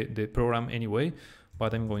program anyway.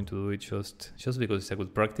 But I'm going to do it just because it's a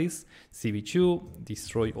good practice. CV2,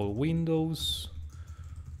 destroy all windows.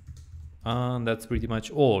 And that's pretty much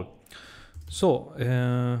all. So,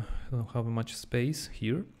 I don't have much space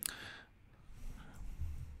here.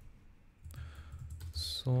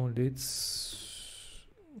 So let's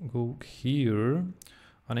go here.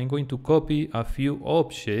 And I'm going to copy a few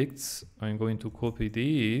objects. I'm going to copy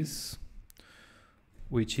this,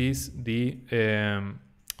 which is the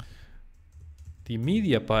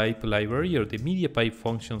Mediapipe library, or the Mediapipe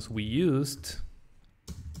functions we used.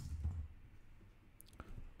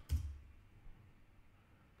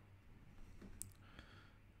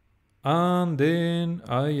 And then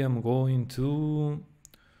I am going to,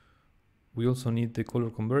 we also need the color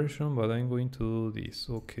conversion, but I'm going to do this.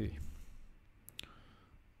 Okay.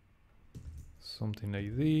 Something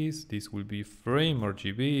like this. This will be frame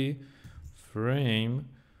RGB, frame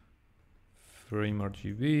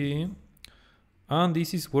RGB. And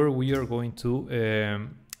this is where we are going to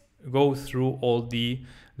go through all the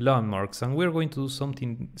landmarks, and we're going to do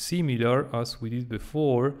something similar as we did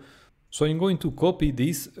before. So I'm going to copy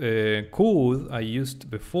this code I used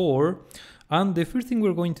before, and the first thing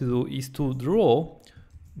we're going to do is to draw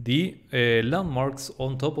the landmarks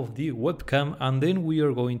on top of the webcam, and then we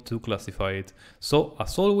are going to classify it. So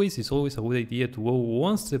as always, it's always a good idea to go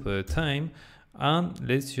one step at a time. And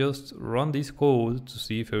let's just run this code to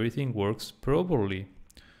see if everything works properly.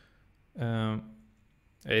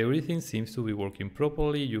 Everything seems to be working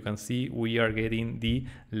properly. You can see we are getting the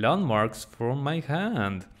landmarks from my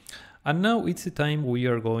hand. And now it's the time we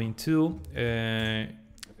are going to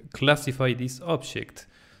classify this object.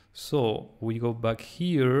 So we go back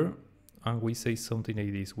here and we say something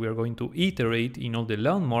like this. We are going to iterate in all the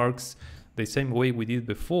landmarks the same way we did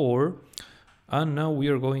before. And now we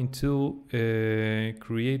are going to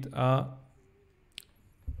create an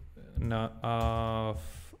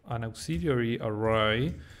auxiliary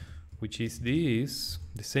array, which is this,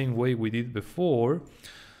 the same way we did before.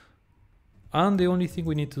 And the only thing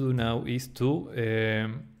we need to do now is to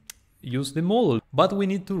use the model. But we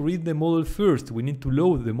need to read the model first. We need to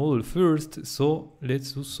load the model first. So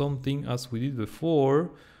let's do something as we did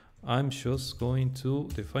before. I'm just going to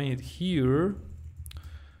define it here.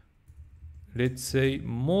 Let's say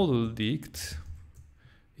model dict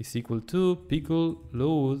is equal to pickle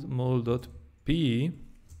load model.p.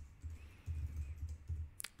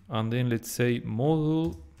 And then let's say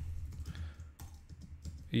model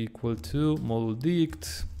equal to model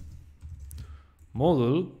dict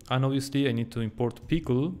model, and obviously I need to import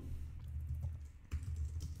pickle.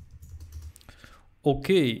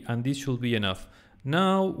 Okay, and this should be enough.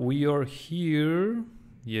 Now we are here.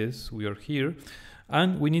 Yes, we are here,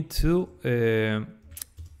 and we need to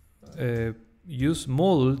use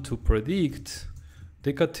model to predict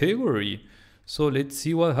the category. So let's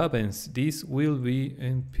see what happens. This will be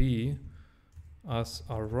np as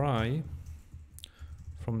array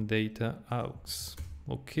from data aux.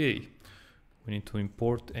 Okay, we need to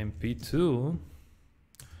import np2.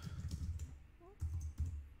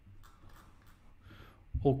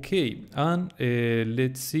 Okay, and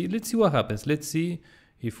let's see what happens. Let's see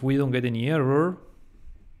if we don't get any error.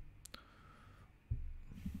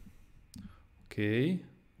 Okay,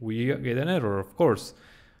 we get an error, of course,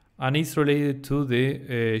 and it's related to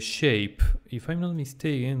the shape. If I'm not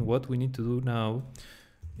mistaken, what we need to do now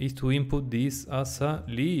is to input this as a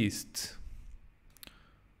list.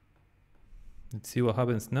 Let's see what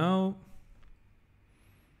happens now.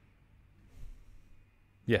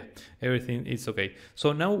 Yeah, everything is okay.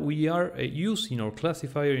 So now we are using our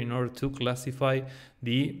classifier in order to classify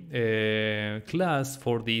the class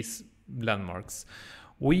for these landmarks.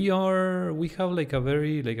 We have like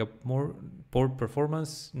a more poor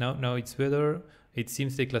performance. Now it's better. It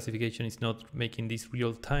seems the classification is not making this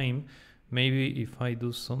real time. Maybe if I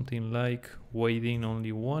do something like waiting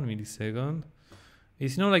only 1 millisecond.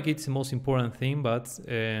 It's not like it's the most important thing, but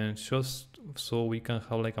just so we can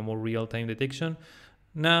have like a more real-time detection.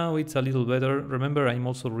 Now it's a little better. Remember, I'm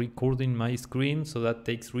also recording my screen, so that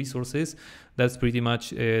takes resources. That's pretty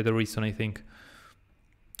much the reason, I think.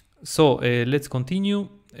 So let's continue.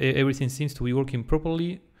 Everything seems to be working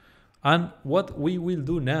properly. And what we will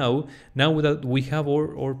do now that we have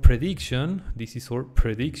our prediction, this is our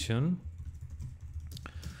prediction,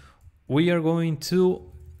 we are going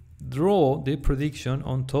to draw the prediction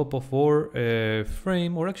on top of our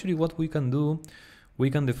frame. Or actually what we can do, we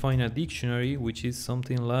can define a dictionary, which is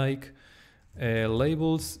something like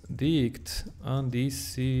labels dict, and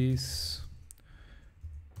this is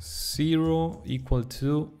 0 equal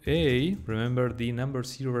to a. Remember, the number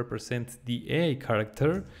 0 represents the a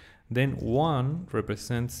character, then 1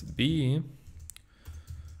 represents b,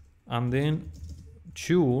 and then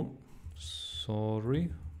 2, sorry,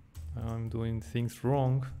 I'm doing things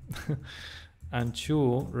wrong, and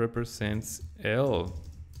 2 represents l.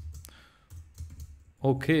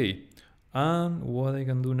 Okay, and what I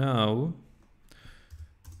can do now,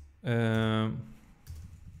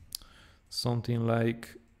 something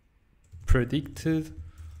like predicted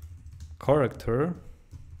character,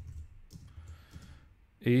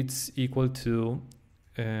 it's equal to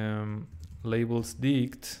labels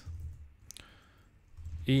dict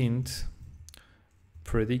int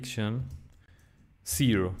prediction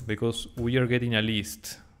 0, because we are getting a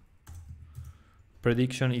list.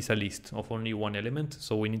 Prediction is a list of only one element,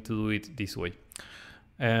 so we need to do it this way.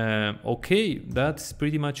 Okay, that's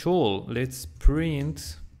pretty much all. Let's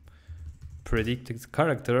print predicted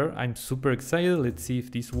character. I'm super excited. Let's see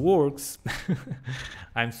if this works.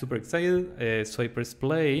 I'm super excited. So I press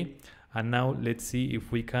play, and now let's see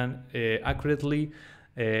if we can accurately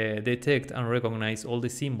detect and recognize all the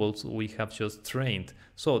symbols we have just trained.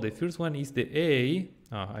 So the first one is the A.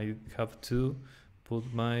 I have to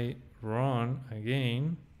put my run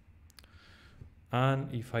again,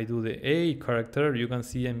 and if I do the A character, you can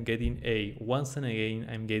see I'm getting A. Once and again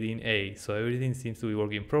I'm getting A, so everything seems to be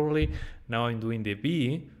working properly. Now I'm doing the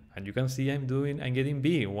B, and you can see I'm getting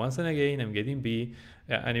B. Once and again I'm getting B,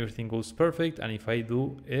 and everything goes perfect. And if I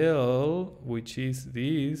do L, which is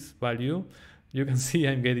this value, You can see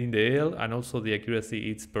I'm getting the L, and also the accuracy,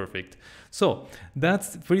 it's perfect. So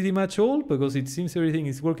that's pretty much all, because it seems everything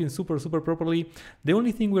is working super properly. The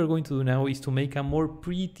only thing we're going to do now is to make a more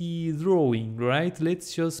pretty drawing, right?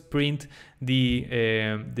 Let's just print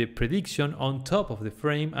the prediction on top of the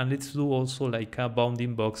frame, and let's do also like a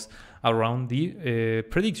bounding box around the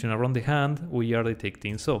prediction, around the hand we are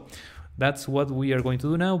detecting. So that's what we are going to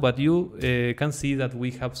do now, but you can see that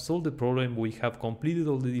we have solved the problem. We have completed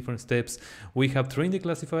all the different steps. We have trained the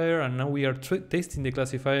classifier, and now we are testing the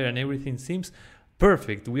classifier, and everything seems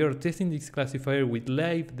perfect. We are testing this classifier with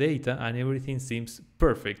live data, and everything seems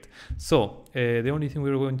perfect. So the only thing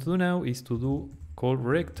we're going to do now is to call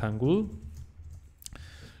rectangle,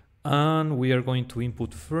 and we are going to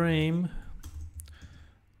input frame,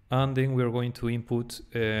 and then we are going to input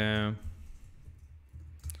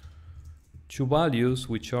two values,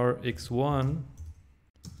 which are x1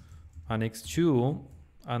 and x2,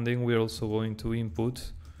 and then we're also going to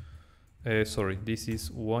input this is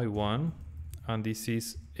y1 and this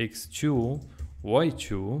is x2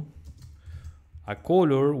 y2, a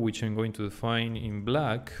color which I'm going to define in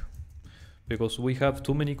black, because we have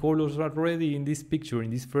too many colors already in this picture, in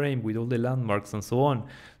this frame, with all the landmarks and so on.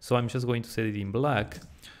 So I'm just going to set it in black,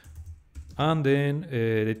 and then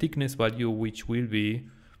the thickness value, which will be,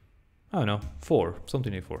 I don't know, 4,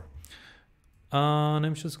 something like 4. And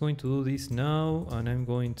I'm just going to do this now, and I'm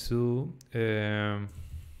going to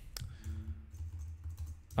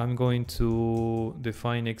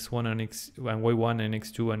define x1 and y1 and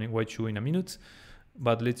x2 and y2 in a minute.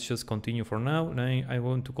 But let's just continue for now. Now I'm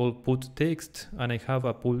going to call put text, and I have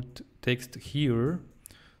a put text here.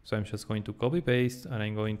 So I'm just going to copy paste, and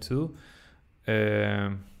I'm going to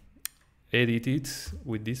edit it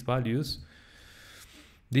with these values.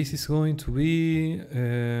 This is going to be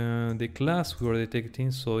the class we are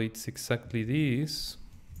detecting, so it's exactly this.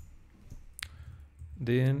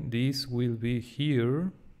 Then this will be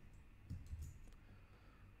here.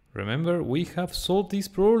 Remember, we have solved this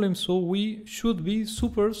problem, so we should be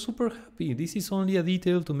super happy. This is only a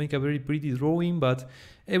detail to make a very pretty drawing, but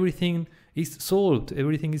everything is solved,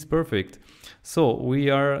 everything is perfect. So we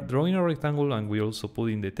are drawing a rectangle, and we also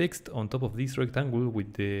put in the text on top of this rectangle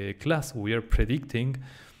with the class we are predicting.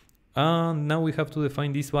 And now we have to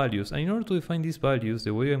define these values. And in order to define these values,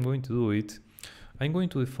 the way I'm going to do it, I'm going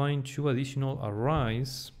to define two additional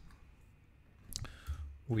arrays,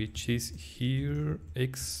 which is here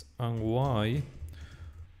x and y.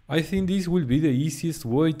 I think this will be the easiest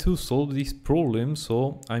way to solve this problem.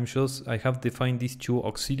 So I have defined these two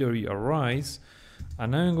auxiliary arrays,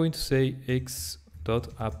 and now I'm going to say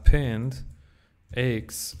x.append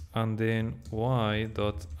x, and then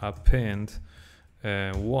y.append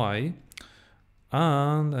y,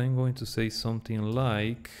 and I'm going to say something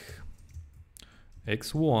like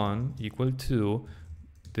x1 equal to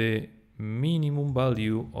the minimum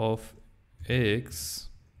value of x,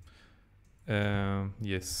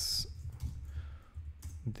 yes,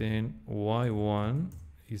 then y1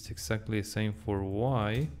 is exactly the same for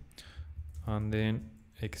y, and then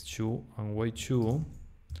x2 and y2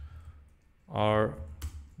 are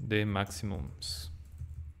the maximums.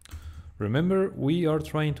 Remember, we are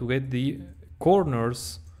trying to get the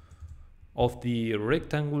corners of the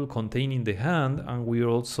rectangle containing the hand, and we are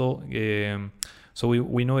also so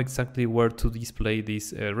we know exactly where to display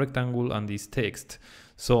this rectangle and this text.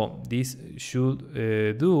 So this should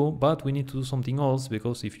do, but we need to do something else,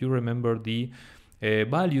 because if you remember the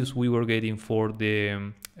values we were getting for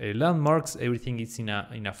the landmarks, everything is in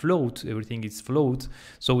a float, everything is float,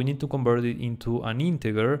 so we need to convert it into an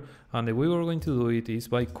integer, and the way we're going to do it is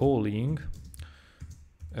by calling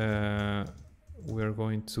we are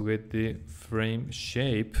going to get the frame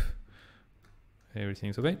shape,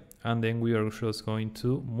 everything's okay, and then we are just going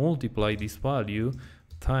to multiply this value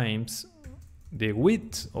times the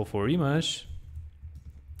width of our image,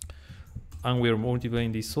 and we are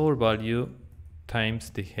multiplying this other value times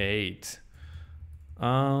the height,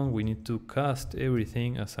 and we need to cast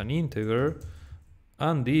everything as an integer,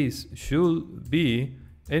 and this should be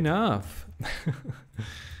enough.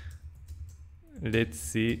 Let's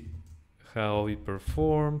see how it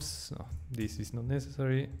performs. Oh, this is not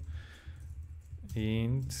necessary.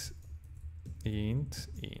 Int.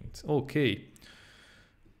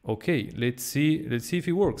 Okay, let's see if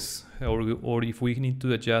it works, or if we need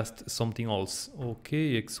to adjust something else.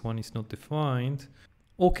 Okay, x1 is not defined.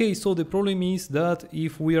 Okay, so the problem is that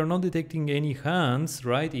if we are not detecting any hands,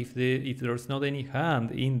 right? If there's not any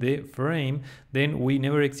hand in the frame, then we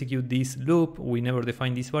never execute this loop, we never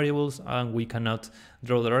define these variables, and we cannot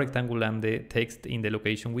draw the rectangle and the text in the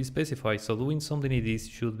location we specify. So doing something like this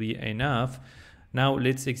should be enough. Now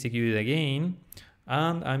let's execute it again,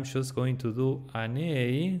 and I'm just going to do an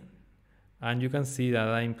A, and you can see that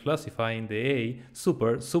I'm classifying the A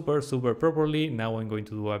super properly. Now I'm going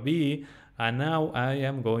to do a B, and now I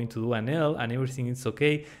am going to do an L, and everything is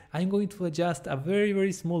okay. I'm going to adjust a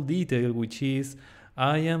very small detail, which is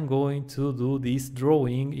I am going to do this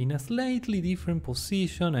drawing in a slightly different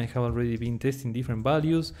position. I have already been testing different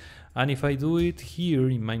values, and if I do it here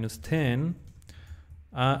in -10,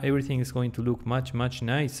 everything is going to look much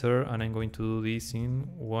nicer, and I'm going to do this in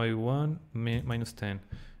Y1 -10.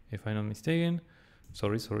 If I'm not mistaken,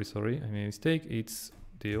 sorry, I made a mistake. It's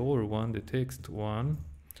the other one, the text one,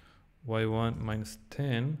 Y1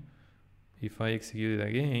 -10. If I execute it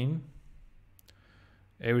again,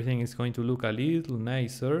 everything is going to look a little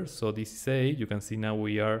nicer. So this is A. You can see now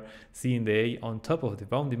we are seeing the A on top of the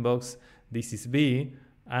bounding box. This is B,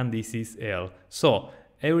 and this is L. So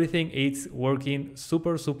everything is working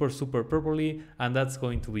super properly, and that's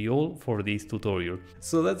going to be all for this tutorial.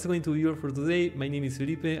 So that's going to be all for today. My name is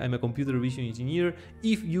Felipe, I'm a computer vision engineer.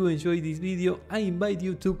 If you enjoyed this video, I invite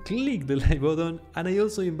you to click the like button, and I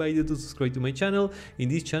also invite you to subscribe to my channel. In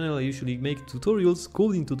this channel I usually make tutorials,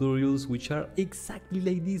 coding tutorials, which are exactly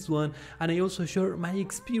like this one, and I also share my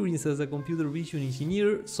experience as a computer vision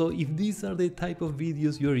engineer. So if these are the type of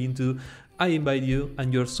videos you're into, I invite you,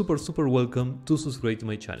 and you're super welcome to subscribe to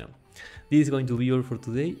my channel. This is going to be all for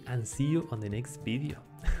today, and see you on the next video.